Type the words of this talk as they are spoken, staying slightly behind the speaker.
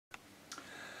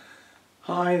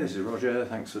Hi, this is Roger,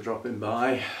 thanks for dropping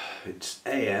by. It's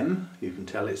AM, you can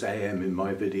tell it's AM in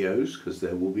my videos because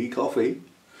there will be coffee.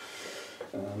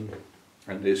 And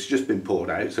it's just been poured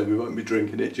out, so we won't be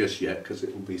drinking it just yet because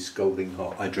it will be scalding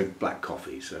hot. I drink black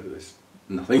coffee, so there's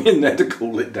nothing in there to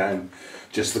cool it down,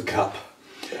 just the cup.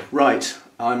 Right,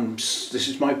 this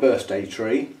is my birthday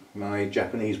tree, my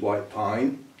Japanese white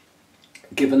pine.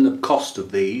 Given the cost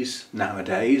of these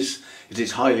nowadays, it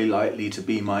is highly likely to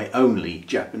be my only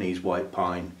Japanese white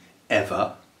pine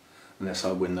ever, unless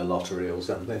I win the lottery or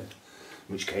something, in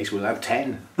which case we'll have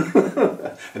 10.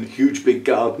 And a huge big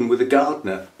garden with a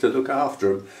gardener to look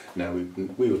after them. No,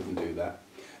 we wouldn't do that.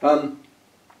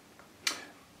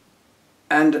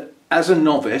 And as a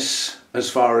novice, as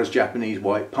far as Japanese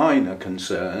white pine are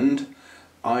concerned,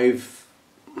 I'm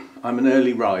an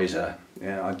early riser.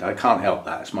 Yeah, I can't help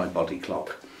that, it's my body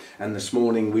clock. And this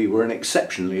morning we were an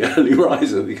exceptionally early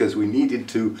riser because we needed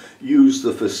to use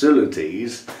the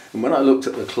facilities. And when I looked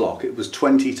at the clock, it was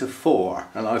 20 to 4.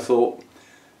 And I thought,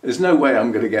 there's no way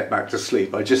I'm going to get back to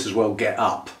sleep. I just as well get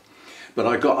up. But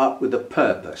I got up with a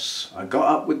purpose. I got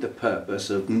up with the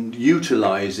purpose of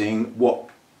utilising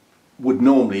what would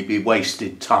normally be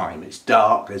wasted time. It's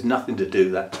dark, there's nothing to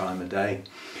do that time of day.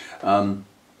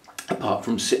 Apart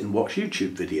from sit and watch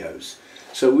YouTube videos.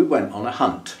 So we went on a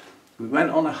hunt. We went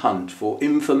on a hunt for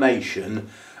information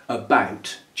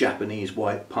about Japanese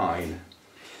white pine.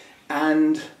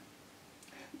 And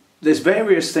there's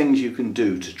various things you can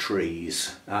do to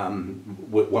trees when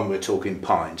we're talking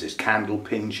pines. There's candle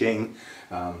pinching,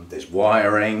 there's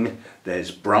wiring,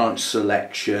 there's branch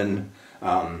selection,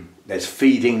 there's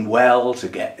feeding well to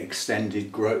get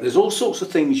extended growth. There's all sorts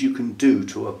of things you can do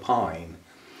to a pine.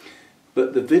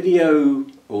 But the video,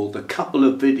 or the couple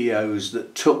of videos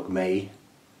that took me,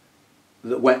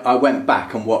 I went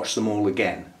back and watched them all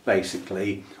again,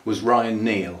 basically, was Ryan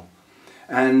Neal.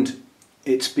 And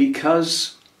it's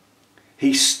because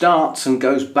he starts and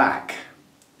goes back.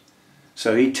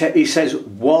 So he says,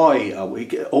 why are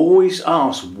we, always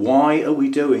ask, why are we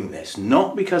doing this?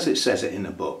 Not because it says it in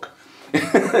a book.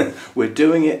 We're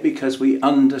doing it because we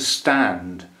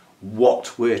understand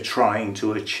what we're trying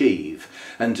to achieve.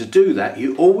 And to do that,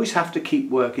 you always have to keep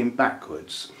working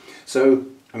backwards. So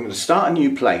I'm going to start a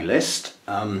new playlist,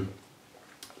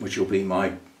 which will be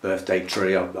my birthday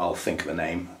tree. I'll think of a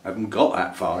name. I haven't got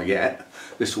that far yet.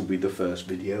 This will be the first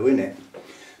video in it.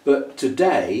 But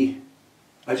today,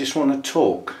 I just want to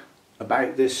talk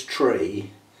about this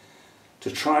tree to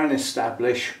try and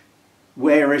establish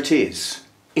where it is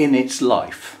in its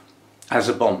life as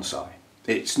a bonsai.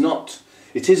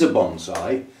 It is a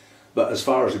bonsai, but as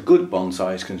far as a good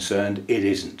bonsai is concerned, it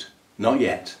isn't. Not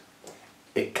yet.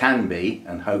 It can be,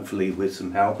 and hopefully with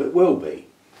some help it will be.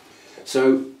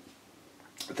 So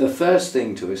the first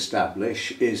thing to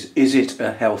establish is it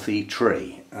a healthy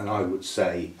tree? And I would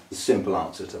say the simple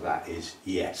answer to that is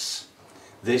yes.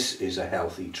 This is a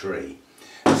healthy tree.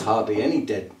 There's hardly any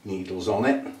dead needles on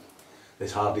it.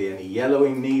 There's hardly any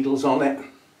yellowing needles on it.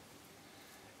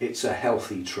 It's a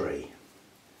healthy tree.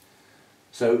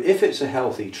 So if it's a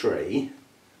healthy tree,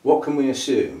 what can we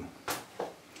assume?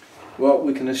 Well,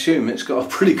 we can assume it's got a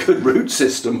pretty good root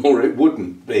system, or it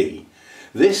wouldn't be.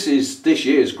 This is this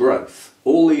year's growth.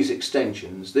 All these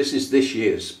extensions, this is this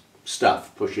year's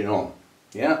stuff pushing on.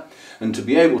 Yeah? And to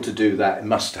be able to do that, it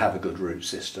must have a good root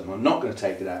system. I'm not going to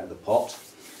take it out of the pot.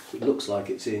 It looks like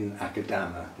it's in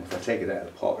Akadama. If I take it out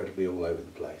of the pot, it'll be all over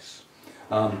the place.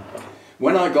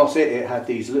 When I got it, it had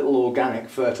these little organic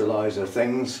fertiliser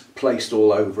things placed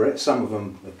all over it. Some of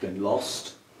them have been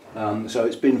lost. So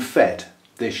it's been fed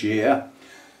this year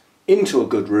into a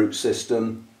good root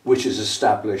system, which has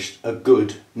established a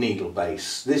good needle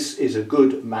base. This is a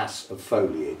good mass of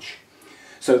foliage.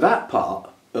 So that part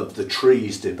of the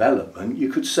tree's development, you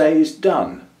could say, is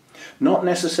done. Not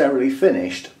necessarily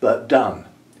finished, but done.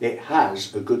 It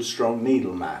has a good strong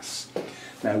needle mass.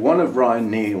 Now, one of Ryan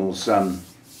Neal's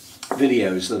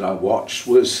videos that I watched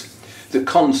was the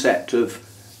concept of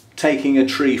taking a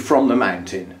tree from the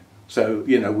mountain. So,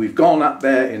 you know, we've gone up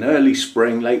there in early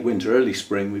spring, late winter, early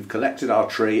spring, we've collected our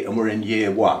tree and we're in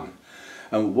year one.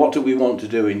 And what do we want to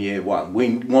do in year one?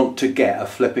 We want to get a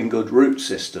flipping good root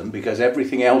system, because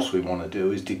everything else we want to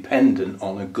do is dependent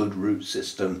on a good root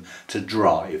system to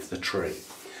drive the tree.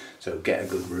 So get a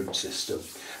good root system.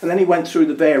 And then he went through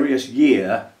the various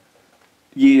years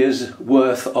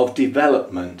worth of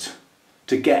development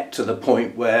to get to the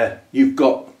point where you've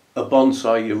got a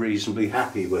bonsai you're reasonably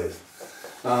happy with.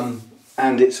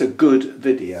 And it's a good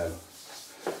video.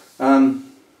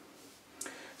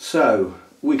 So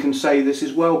we can say this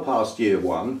is well past year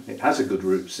one. It has a good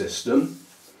root system.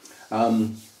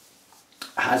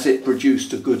 has it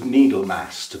produced a good needle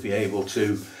mass to be able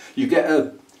to, you get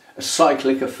a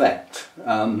cyclic effect.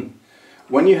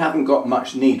 When you haven't got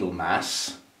much needle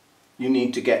mass, you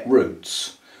need to get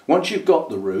roots. Once you've got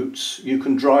the roots, you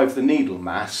can drive the needle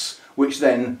mass, which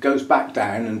then goes back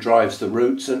down and drives the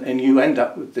roots, and you end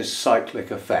up with this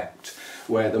cyclic effect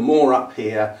where the more up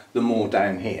here, the more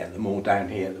down here, the more down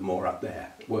here, the more up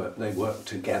there. They work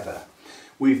together.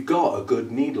 We've got a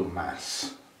good needle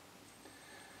mass.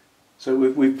 So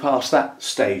we've passed that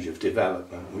stage of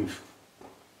development. We've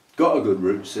got a good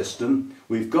root system,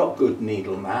 we've got good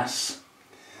needle mass.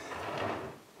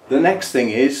 The next thing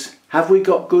is, have we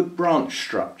got good branch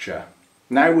structure?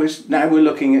 Now we're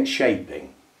looking at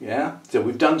shaping. Yeah, so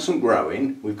we've done some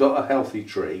growing, we've got a healthy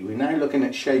tree, we're now looking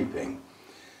at shaping.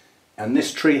 And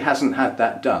this tree hasn't had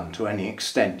that done to any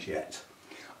extent yet.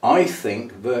 I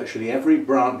think virtually every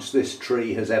branch this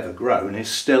tree has ever grown is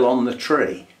still on the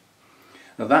tree.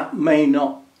 Now that may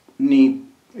not need,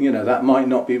 that might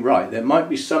not be right. There might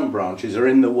be some branches are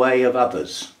in the way of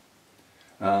others.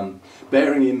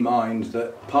 Bearing in mind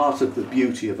that part of the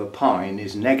beauty of a pine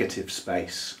is negative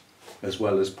space as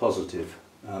well as positive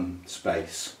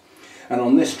space. And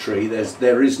on this tree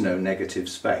there is no negative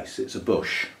space, it's a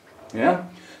bush. Yeah?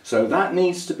 So that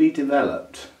needs to be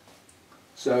developed.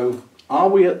 So are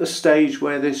we at the stage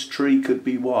where this tree could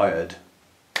be wired?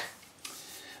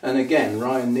 And again,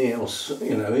 Ryan Neal's,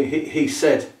 he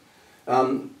said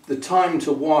the time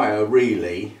to wire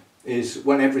really is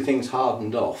when everything's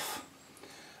hardened off.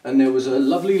 And there was a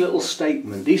lovely little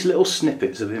statement. These little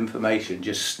snippets of information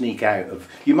just sneak out of,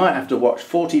 you might have to watch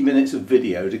 40 minutes of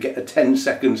video to get a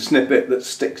 10-second snippet that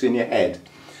sticks in your head.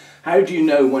 How do you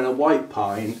know when a white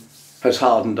pine has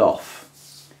hardened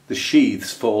off? The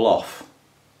sheaths fall off.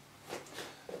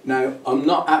 Now, I'm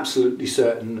not absolutely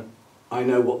certain I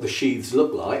know what the sheaths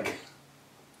look like,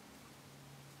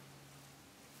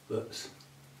 but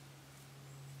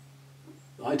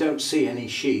I don't see any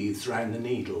sheaths around the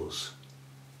needles.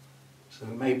 So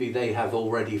maybe they have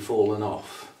already fallen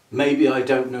off. Maybe I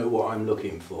don't know what I'm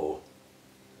looking for.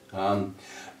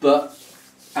 But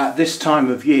at this time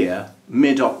of year,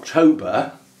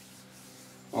 mid-October,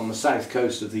 on the south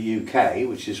coast of the UK,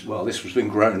 which is, well, this has been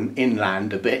grown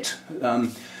inland a bit,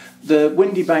 the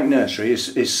Windy Bank Nursery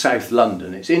is South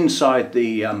London. It's inside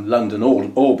the London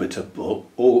orbital.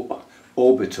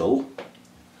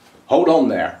 Hold on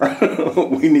there,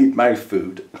 we need mouth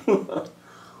food.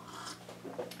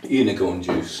 Unicorn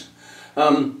juice.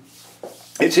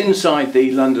 It's inside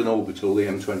the London orbital, the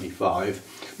M25,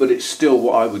 but it's still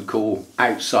what I would call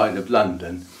outside of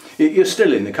London. You're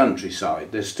still in the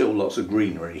countryside, there's still lots of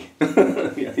greenery.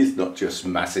 It's not just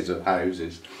masses of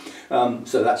houses.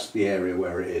 So that's the area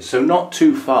where it is. So not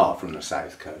too far from the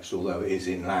south coast, although it is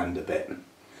inland a bit.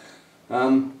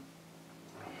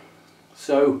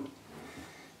 So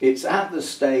it's at the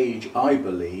stage, I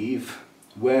believe,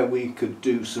 where we could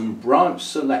do some branch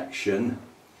selection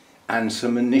and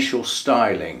some initial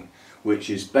styling, which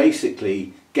is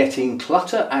basically getting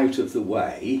clutter out of the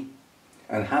way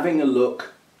and having a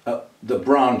look at the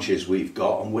branches we've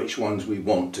got and which ones we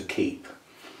want to keep.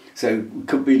 So we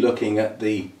could be looking at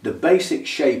the basic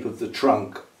shape of the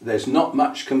trunk. There's not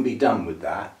much can be done with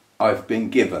that. I've been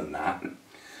given that.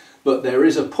 But there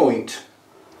is a point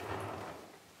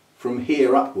from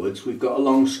here upwards, we've got a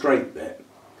long straight bit.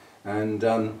 And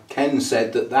Ken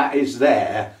said that is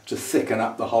there to thicken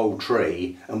up the whole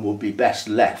tree and will be best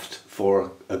left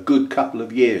for a good couple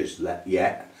of years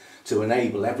yet to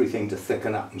enable everything to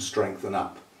thicken up and strengthen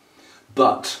up.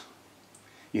 But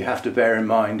you have to bear in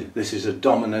mind this is a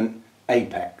dominant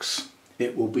apex.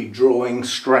 It will be drawing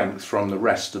strength from the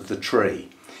rest of the tree.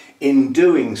 In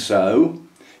doing so,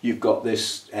 you've got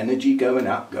this energy going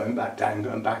up, going back down,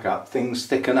 going back up. Things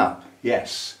thicken up,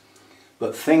 yes.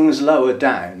 But things lower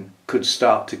down could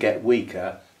start to get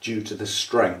weaker due to the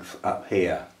strength up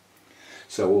here.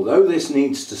 So although this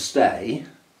needs to stay,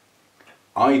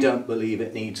 I don't believe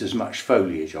it needs as much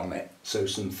foliage on it. So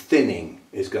some thinning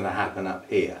is going to happen up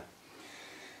here.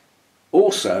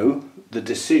 Also, the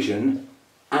decision,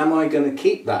 am I going to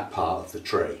keep that part of the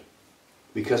tree?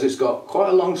 Because it's got quite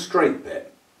a long straight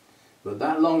bit, but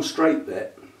that long straight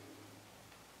bit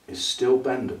is still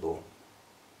bendable.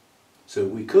 So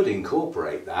we could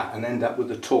incorporate that and end up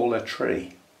with a taller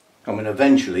tree. I mean,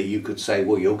 eventually you could say,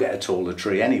 well, you'll get a taller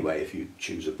tree anyway if you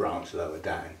choose a branch lower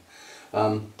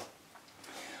down.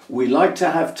 We like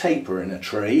to have taper in a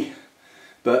tree,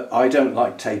 but I don't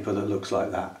like taper that looks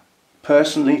like that.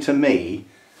 Personally, to me,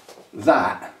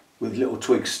 that with little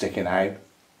twigs sticking out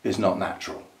is not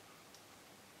natural.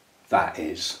 That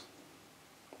is.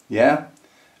 Yeah?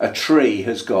 A tree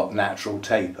has got natural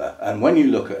taper, and when you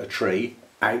look at a tree,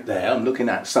 out there, I'm looking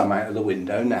at some out of the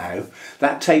window now,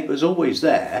 that taper's always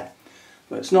there,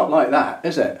 but it's not like that,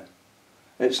 is it?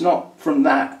 It's not from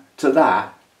that to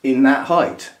that in that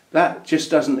height. That just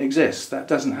doesn't exist, that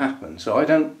doesn't happen, so I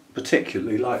don't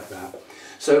particularly like that.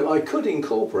 So I could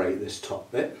incorporate this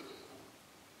top bit.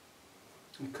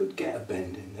 I could get a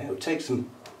bend in there. It would take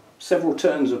several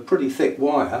turns of pretty thick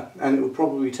wire, and it would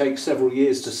probably take several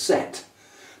years to set,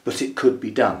 but it could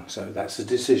be done, so that's a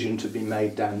decision to be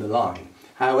made down the line.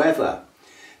 However,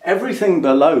 everything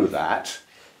below that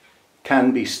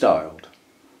can be styled,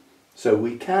 so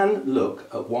we can look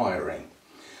at wiring.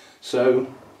 So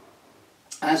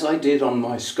as I did on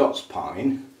my Scots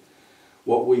pine,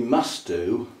 what we must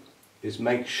do is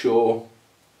make sure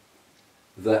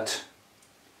that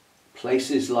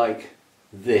places like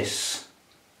this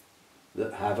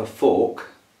that have a fork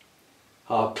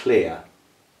are clear,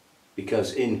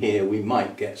 because in here we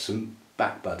might get some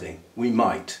back budding. We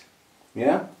might,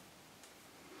 yeah?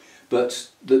 But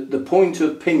the point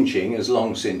of pinching has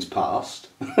long since passed,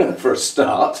 for a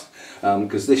start,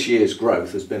 because this year's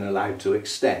growth has been allowed to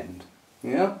extend,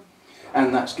 yeah?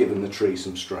 And that's given the tree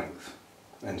some strength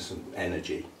and some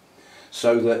energy,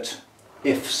 so that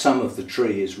if some of the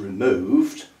tree is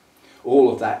removed,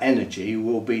 all of that energy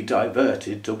will be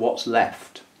diverted to what's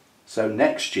left. So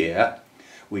next year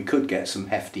we could get some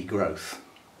hefty growth.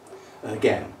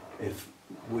 Again, if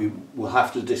we will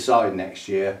have to decide next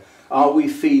year, are we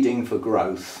feeding for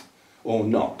growth or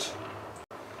not?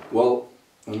 Well,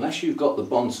 unless you've got the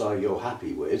bonsai you're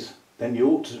happy with, then you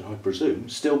ought to, I presume,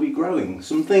 still be growing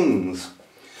some things.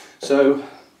 So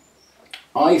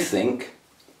I think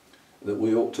that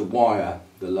we ought to wire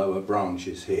the lower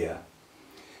branches here.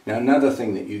 Now, another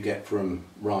thing that you get from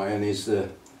Ryan is the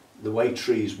way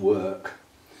trees work,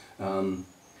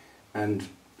 and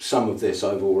some of this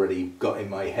I've already got in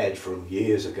my head from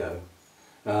years ago,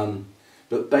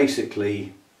 but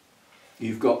basically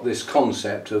you've got this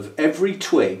concept of every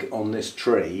twig on this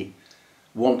tree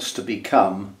wants to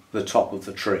become the top of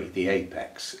the tree, the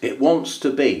apex. It wants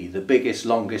to be the biggest,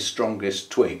 longest, strongest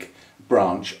twig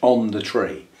branch on the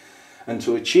tree, and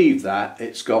to achieve that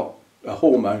it's got a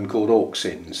hormone called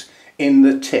auxins in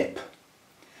the tip,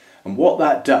 and what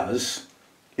that does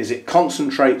is it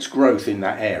concentrates growth in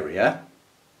that area.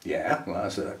 Yeah, well,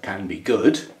 that can be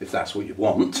good if that's what you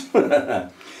want,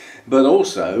 but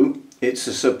also it's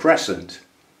a suppressant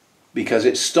because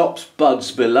it stops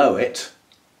buds below it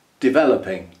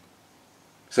developing.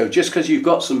 So just because you've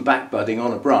got some back budding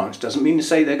on a branch doesn't mean to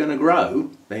say they're going to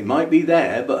grow. They might be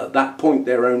there, but at that point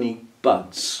they're only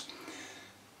buds.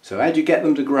 So how do you get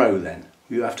them to grow then?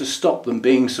 You have to stop them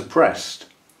being suppressed.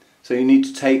 So you need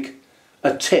to take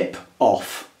a tip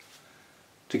off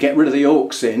to get rid of the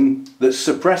auxin that's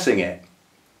suppressing it.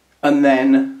 And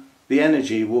then the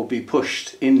energy will be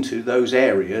pushed into those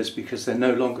areas because they're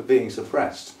no longer being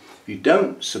suppressed. If you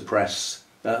don't suppress,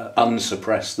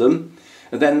 unsuppress them,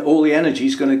 then all the energy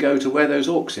is going to go to where those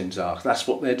auxins are. That's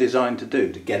what they're designed to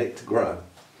do, to get it to grow.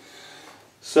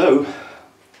 So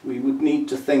we would need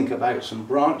to think about some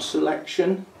branch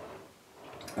selection,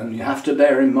 and you have to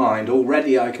bear in mind,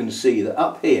 already I can see that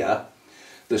up here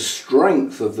the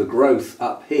strength of the growth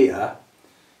up here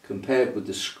compared with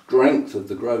the strength of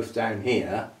the growth down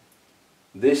here,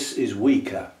 this is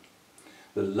weaker.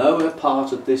 The lower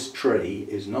part of this tree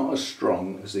is not as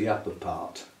strong as the upper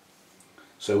part,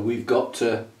 so we've got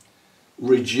to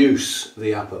reduce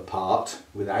the upper part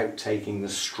without taking the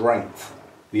strength,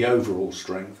 the overall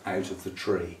strength, out of the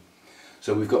tree.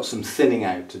 So we've got some thinning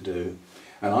out to do,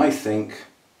 and I think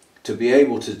to be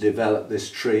able to develop this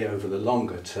tree over the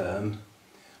longer term,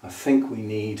 I think we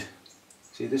need,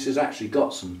 see, this has actually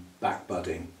got some back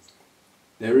budding.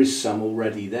 There is some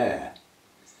already there.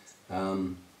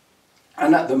 And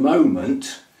at the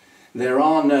moment there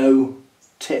are no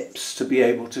tips to be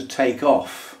able to take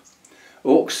off.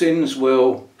 Auxins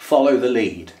will follow the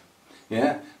lead.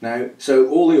 Yeah. Now, so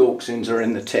all the auxins are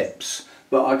in the tips,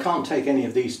 but I can't take any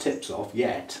of these tips off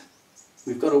yet.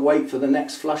 We've got to wait for the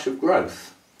next flush of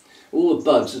growth. All the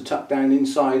buds are tucked down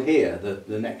inside here.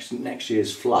 The next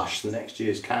year's flush, the next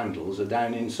year's candles are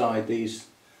down inside these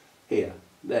here,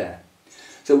 there.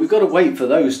 So we've got to wait for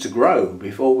those to grow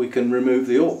before we can remove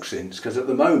the auxins, because at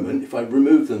the moment, if I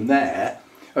remove them there,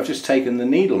 I've just taken the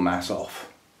needle mass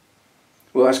off.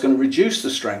 Well, that's going to reduce the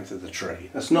strength of the tree.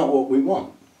 That's not what we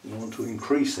want. We want to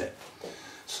increase it.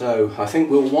 So I think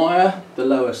we'll wire the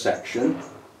lower section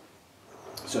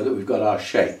so that we've got our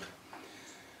shape.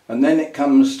 And then it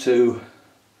comes to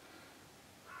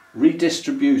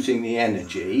redistributing the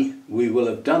energy. We will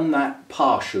have done that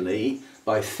partially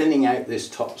by thinning out this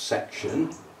top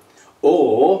section,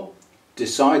 or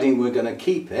deciding we're going to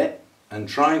keep it and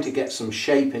trying to get some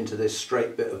shape into this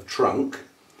straight bit of trunk,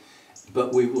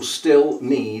 but we will still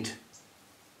need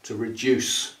to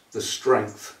reduce the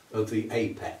strength of the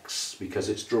apex because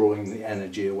it's drawing the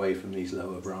energy away from these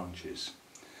lower branches.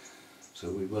 So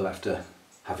we will have to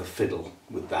have a fiddle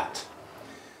with that.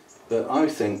 But I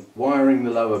think wiring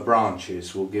the lower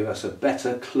branches will give us a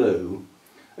better clue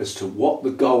as to what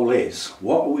the goal is.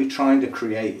 What are we trying to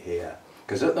create here?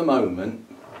 Because at the moment,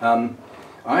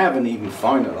 I haven't even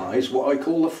finalised what I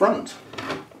call the front.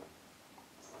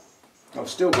 I've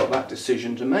still got that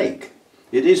decision to make.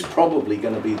 It is probably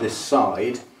going to be this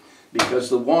side because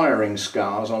the wiring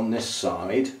scars on this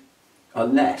side are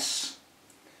less.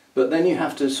 But then you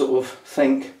have to sort of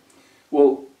think,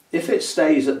 well, if it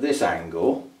stays at this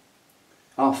angle,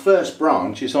 our first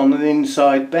branch is on an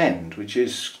inside bend, which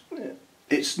is,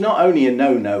 it's not only a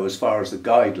no-no as far as the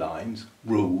guidelines,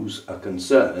 rules are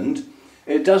concerned,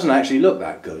 it doesn't actually look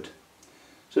that good.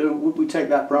 So would we take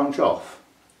that branch off?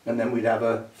 And then we'd have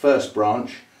a first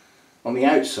branch on the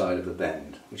outside of the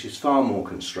bend, which is far more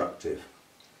constructive.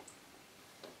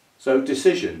 So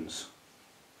decisions.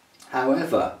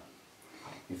 However,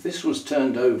 if this was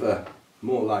turned over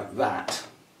more like that,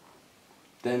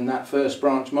 then that first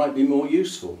branch might be more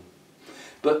useful.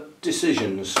 But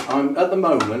decisions, at the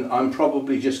moment I'm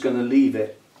probably just going to leave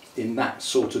it in that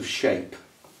sort of shape.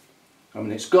 I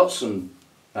mean, it's got some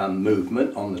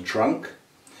movement on the trunk.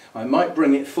 I might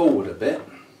bring it forward a bit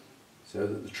so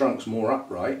that the trunk's more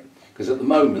upright, because at the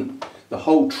moment the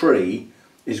whole tree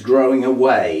is growing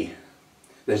away.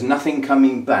 There's nothing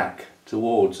coming back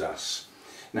towards us.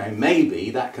 Now maybe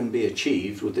that can be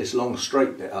achieved with this long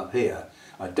straight bit up here.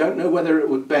 I don't know whether it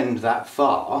would bend that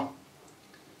far,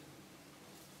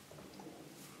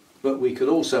 but we could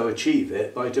also achieve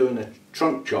it by doing a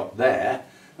trunk chop there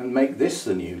and make this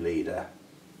the new leader.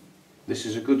 This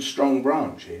is a good strong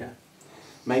branch here.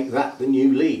 Make that the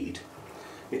new lead.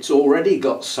 It's already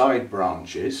got side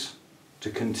branches to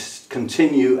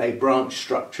continue a branch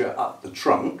structure up the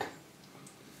trunk.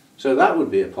 So that would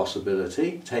be a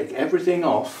possibility. Take everything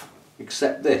off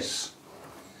except this.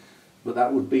 But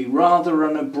that would be rather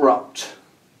an abrupt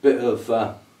bit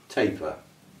of taper.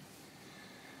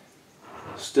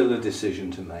 Still a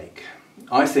decision to make.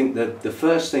 I think that the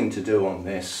first thing to do on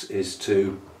this is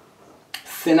to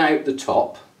thin out the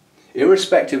top.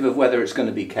 Irrespective of whether it's going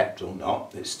to be kept or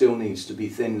not, it still needs to be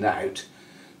thinned out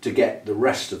to get the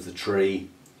rest of the tree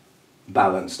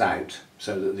balanced out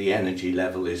so that the energy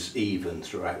level is even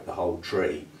throughout the whole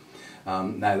tree.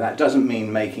 Now that doesn't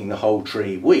mean making the whole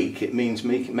tree weak, it means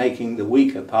making the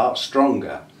weaker parts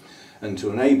stronger. And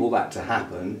to enable that to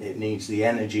happen, it needs the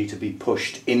energy to be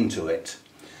pushed into it.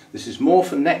 This is more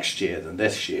for next year than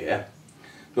this year,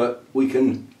 but we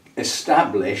can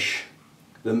establish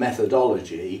the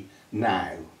methodology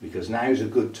now, because now is a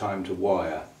good time to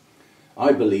wire.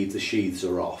 I believe the sheaths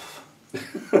are off.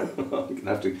 I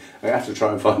have to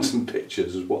try and find some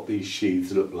pictures of what these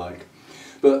sheaths look like.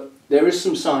 But there is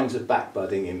some signs of back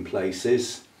budding in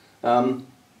places. Some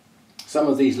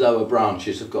of these lower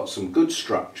branches have got some good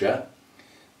structure.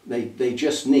 They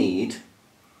just need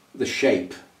the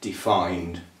shape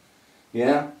defined,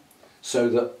 yeah, so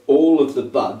that all of the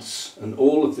buds and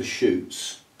all of the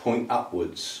shoots point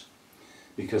upwards,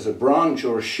 because a branch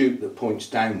or a shoot that points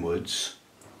downwards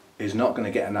is not going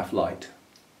to get enough light,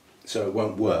 so it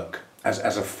won't work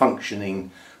as a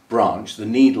functioning branch. The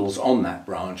needles on that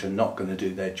branch are not going to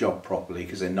do their job properly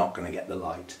because they're not going to get the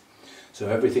light. So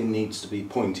everything needs to be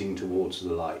pointing towards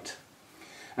the light,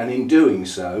 and in doing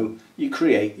so you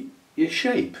create your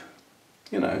shape,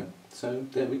 you know. So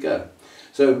there we go.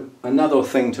 So another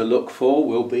thing to look for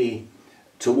will be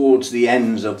towards the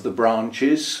ends of the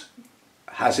branches.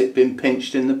 Has it been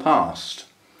pinched in the past,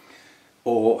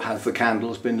 or have the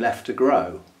candles been left to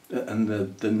grow?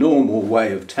 And the normal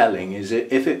way of telling is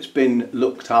if it's been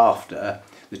looked after,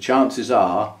 the chances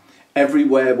are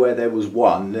everywhere where there was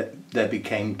one, there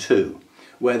became two.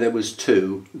 Where there was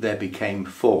two, there became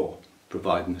four,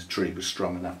 providing the tree was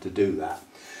strong enough to do that.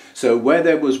 So where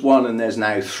there was one and there's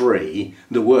now three,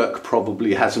 the work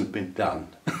probably hasn't been done.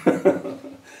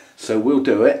 So we'll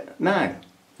do it now.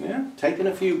 Yeah, taking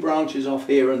a few branches off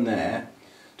here and there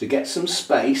to get some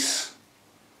space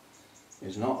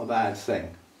is not a bad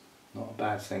thing. Not a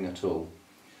bad thing at all.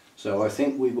 So I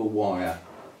think we will wire.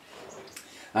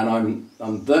 And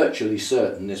I'm virtually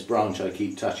certain this branch I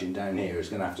keep touching down here is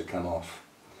going to have to come off.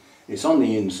 It's on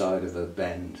the inside of a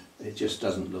bend. It just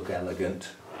doesn't look elegant.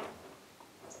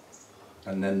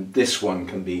 And then this one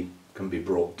can be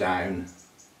brought down.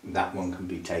 That one can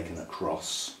be taken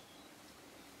across.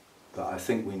 But I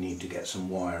think we need to get some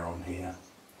wire on here.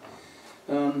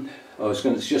 I was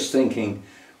just thinking,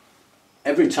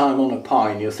 every time on a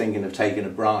pine you're thinking of taking a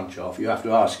branch off, you have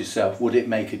to ask yourself, would it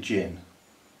make a gin?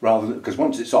 Rather than, because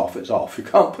once it's off, it's off. You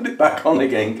can't put it back on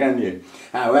again, can you?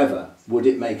 However, would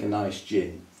it make a nice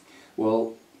gin?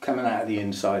 Well, coming out of the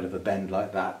inside of a bend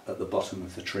like that at the bottom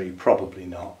of the tree, probably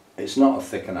not. It's not a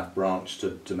thick enough branch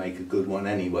to make a good one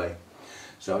anyway.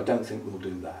 So I don't think we'll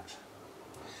do that.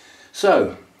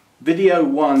 So, video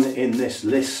 1 in this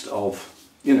list of,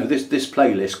 you know, this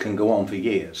playlist can go on for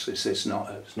years. It's not,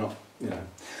 you know,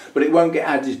 but it won't get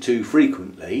added to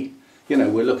frequently. You know,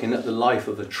 we're looking at the life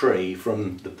of a tree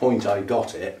from the point I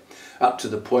got it up to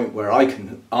the point where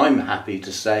I'm happy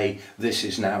to say this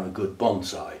is now a good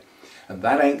bonsai. And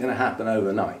that ain't going to happen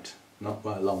overnight, not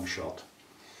by a long shot.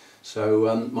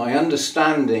 So my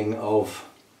understanding of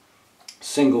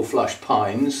single flush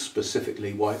pines,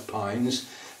 specifically white pines,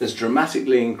 has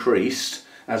dramatically increased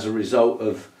as a result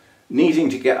of needing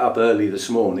to get up early this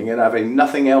morning and having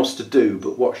nothing else to do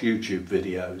but watch YouTube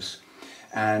videos.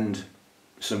 And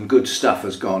some good stuff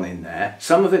has gone in there.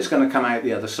 Some of it's going to come out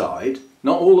the other side.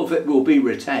 Not all of it will be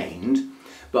retained,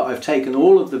 but I've taken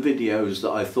all of the videos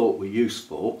that I thought were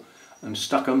useful and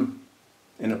stuck them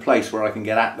in a place where I can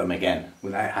get at them again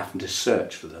without having to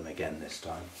search for them again this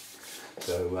time.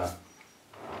 So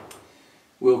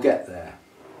we'll get there.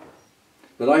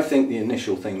 But I think the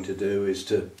initial thing to do is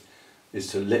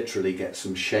to literally get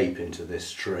some shape into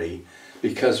this tree,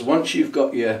 because once you've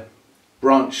got your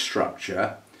branch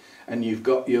structure and you've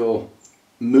got your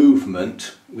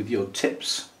movement with your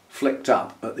tips flicked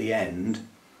up at the end,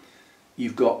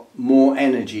 you've got more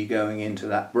energy going into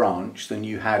that branch than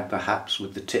you had perhaps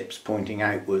with the tips pointing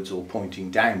outwards or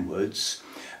pointing downwards,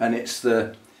 and it's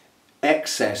the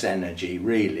excess energy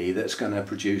really that's going to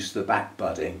produce the back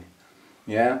budding.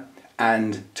 Yeah,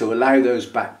 and to allow those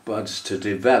back buds to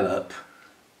develop,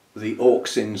 the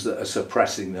auxins that are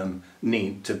suppressing them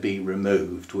need to be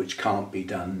removed, which can't be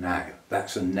done now.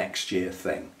 That's a next year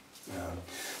thing.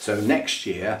 So next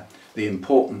year the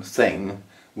important thing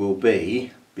will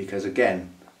be, because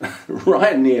again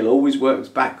Ryan Neal always works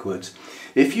backwards,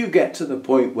 if you get to the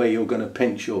point where you're going to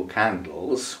pinch your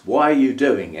candles, why are you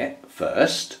doing it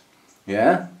first?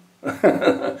 Yeah.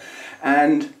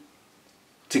 And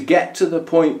to get to the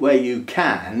point where you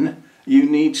can, you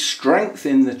need strength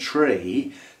in the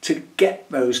tree to get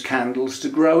those candles to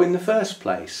grow in the first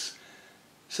place.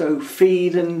 So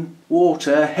feed and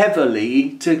water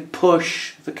heavily to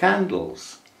push the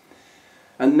candles.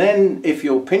 And then if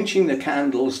you're pinching the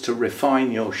candles to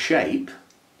refine your shape,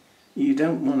 you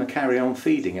don't want to carry on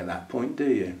feeding at that point, do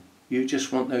you? You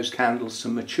just want those candles to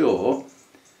mature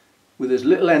with as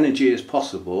little energy as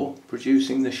possible,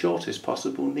 producing the shortest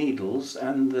possible needles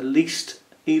and the least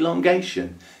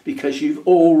elongation, because you've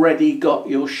already got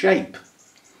your shape.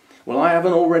 Well, I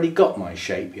haven't already got my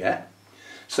shape yet,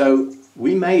 so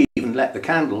we may even let the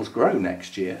candles grow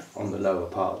next year on the lower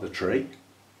part of the tree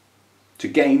to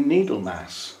gain needle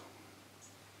mass.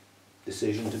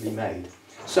 Decision to be made.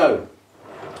 So,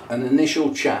 an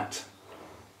initial chat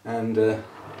and a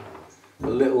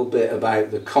little bit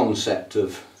about the concept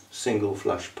of single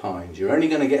flush pines. You're only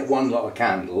going to get one lot of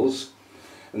candles,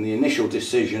 and the initial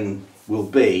decision will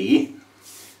be,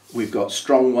 we've got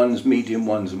strong ones, medium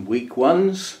ones and weak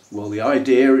ones. Well, the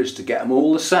idea is to get them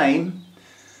all the same.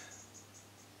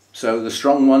 So the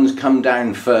strong ones come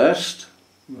down first,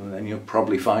 and then you'll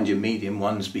probably find your medium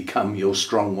ones become your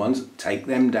strong ones. Take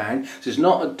them down. So it's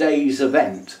not a day's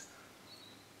event.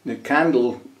 The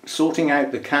candle, sorting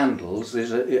out the candles,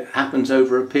 it happens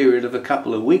over a period of a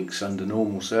couple of weeks under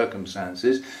normal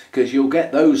circumstances, because you'll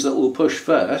get those that will push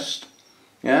first,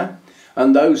 yeah,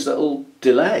 and those that will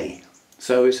delay.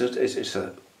 So it's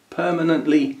a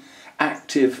permanently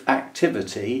active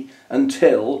activity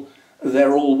until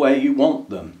they're all where you want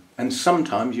them. And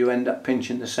sometimes you end up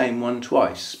pinching the same one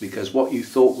twice, because what you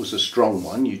thought was a strong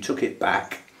one, you took it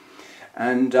back,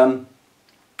 and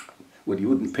well, you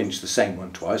wouldn't pinch the same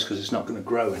one twice because it's not going to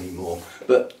grow anymore,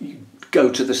 but you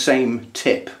go to the same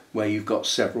tip where you've got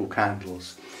several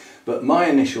candles. But my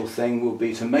initial thing will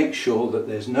be to make sure that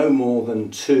there's no more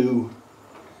than 2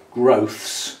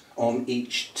 growths on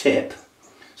each tip,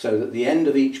 so that the end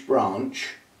of each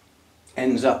branch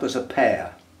ends up as a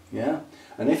pair. Yeah,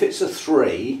 and if it's a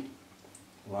 3,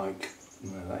 like,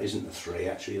 well, that isn't a 3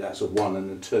 actually, that's a 1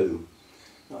 and a 2.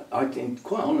 I think,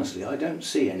 quite honestly, I don't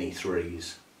see any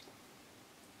 3s.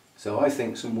 So I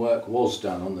think some work was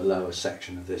done on the lower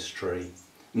section of this tree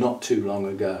not too long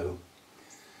ago,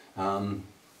 and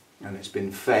it's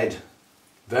been fed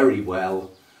very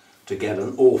well to get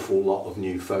an awful lot of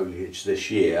new foliage this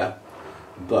year,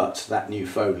 but that new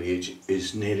foliage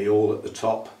is nearly all at the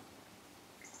top.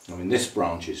 I mean, this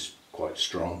branch is quite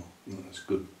strong, There's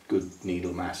good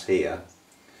needle mass here,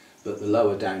 but the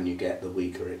lower down you get, the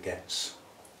weaker it gets.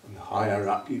 And the higher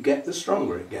up you get, the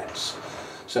stronger it gets.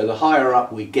 So the higher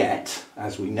up we get,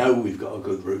 as we know we've got a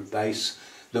good root base,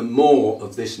 the more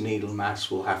of this needle mass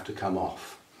will have to come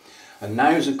off. And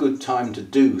now's a good time to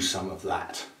do some of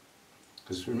that.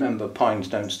 Because remember, pines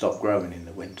don't stop growing in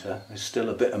the winter. There's still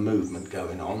a bit of movement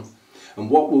going on. And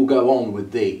what will go on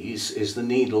with these is the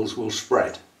needles will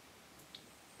spread.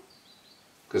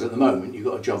 Because at the moment you've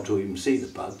got a job to even see the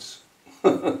buds.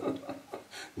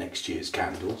 Next year's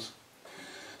candles.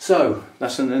 So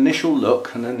that's an initial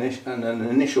look and an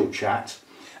initial chat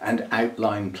and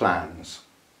outline plans.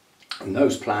 And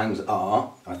those plans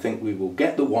are, I think we will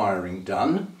get the wiring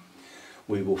done,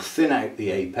 we will thin out the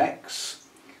apex,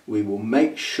 we will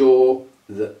make sure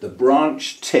that the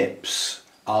branch tips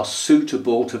are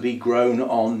suitable to be grown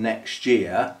on next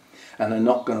year and are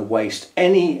not going to waste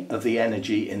any of the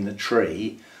energy in the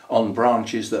tree on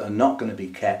branches that are not going to be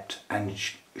kept and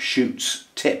shoots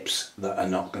tips that are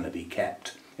not going to be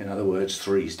kept. In other words,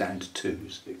 3s down to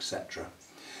 2s, etc.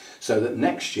 So that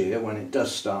next year, when it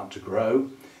does start to grow,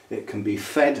 it can be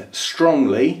fed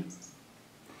strongly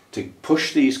to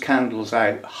push these candles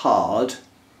out hard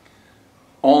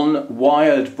on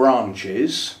wired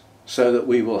branches, so that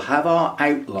we will have our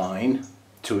outline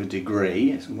to a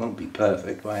degree. It won't be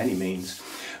perfect by any means.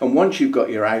 And once you've got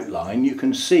your outline, you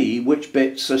can see which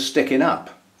bits are sticking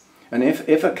up. And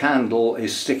if a candle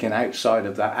is sticking outside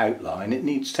of that outline, it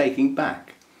needs taking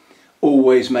back.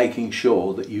 Always making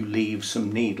sure that you leave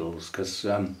some needles, because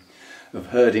I've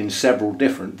heard in several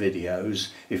different videos,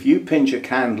 if you pinch a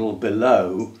candle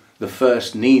below the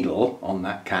first needle on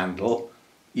that candle,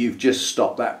 you've just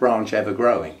stopped that branch ever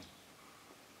growing,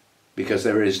 because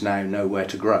there is now nowhere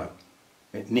to grow.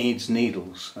 It needs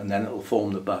needles, and then it'll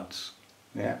form the buds.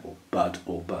 Yeah, or bud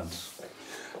or buds.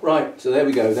 Right, so there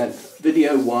we go then.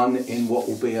 Video 1 in what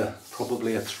will be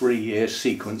probably a 3-year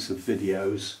sequence of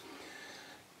videos.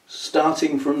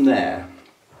 Starting from there,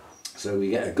 so we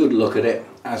get a good look at it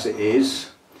as it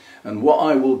is, and what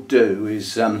I will do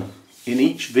is in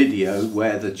each video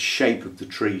where the shape of the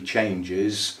tree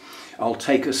changes, I'll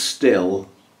take a still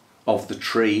of the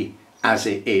tree as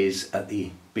it is at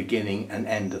the beginning and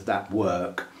end of that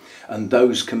work, and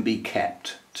those can be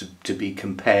kept to be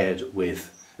compared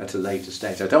with at a later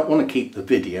stage. I don't want to keep the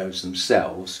videos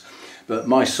themselves, but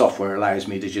my software allows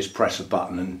me to just press a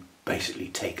button and basically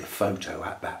take a photo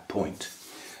at that point.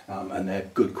 And they're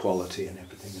good quality and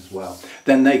everything as well.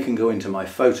 Then they can go into my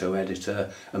photo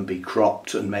editor and be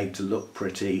cropped and made to look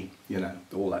pretty, you know,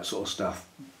 all that sort of stuff.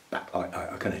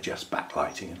 I can adjust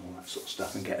backlighting and all that sort of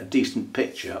stuff and get a decent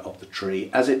picture of the tree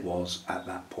as it was at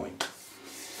that point.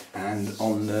 And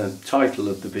on the title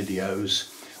of the videos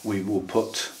we will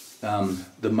put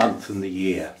the month and the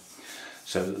year,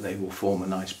 so that they will form a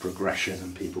nice progression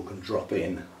and people can drop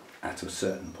in at a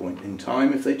certain point in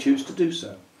time if they choose to do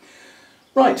so.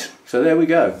 Right, so there we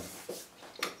go.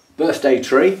 Birthday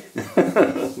tree.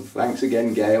 Thanks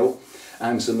again, Gail,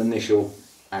 and some initial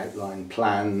outline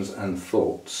plans and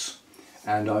thoughts.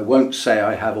 And I won't say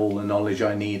I have all the knowledge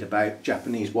I need about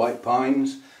Japanese white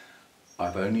pines.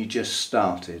 I've only just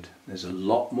started. There's a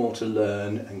lot more to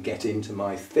learn and get into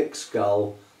my thick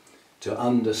skull to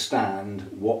understand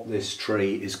what this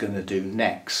tree is going to do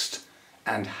next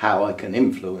and how I can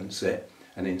influence it,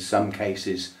 and in some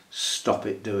cases stop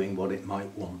it doing what it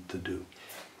might want to do.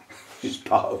 Which is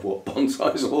part of what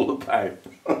bonsai is all about.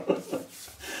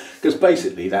 Because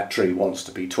basically that tree wants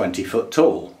to be 20 foot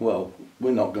tall. Well,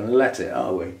 we're not going to let it,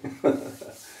 are we?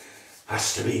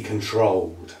 Has to be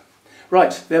controlled.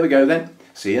 Right, there we go then.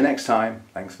 See you next time.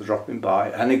 Thanks for dropping by.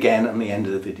 And again, at the end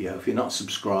of the video, if you're not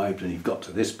subscribed and you've got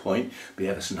to this point, it'd be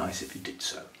ever so nice if you did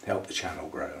so. Help the channel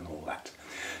grow and all that.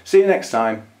 See you next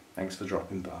time. Thanks for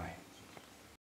dropping by.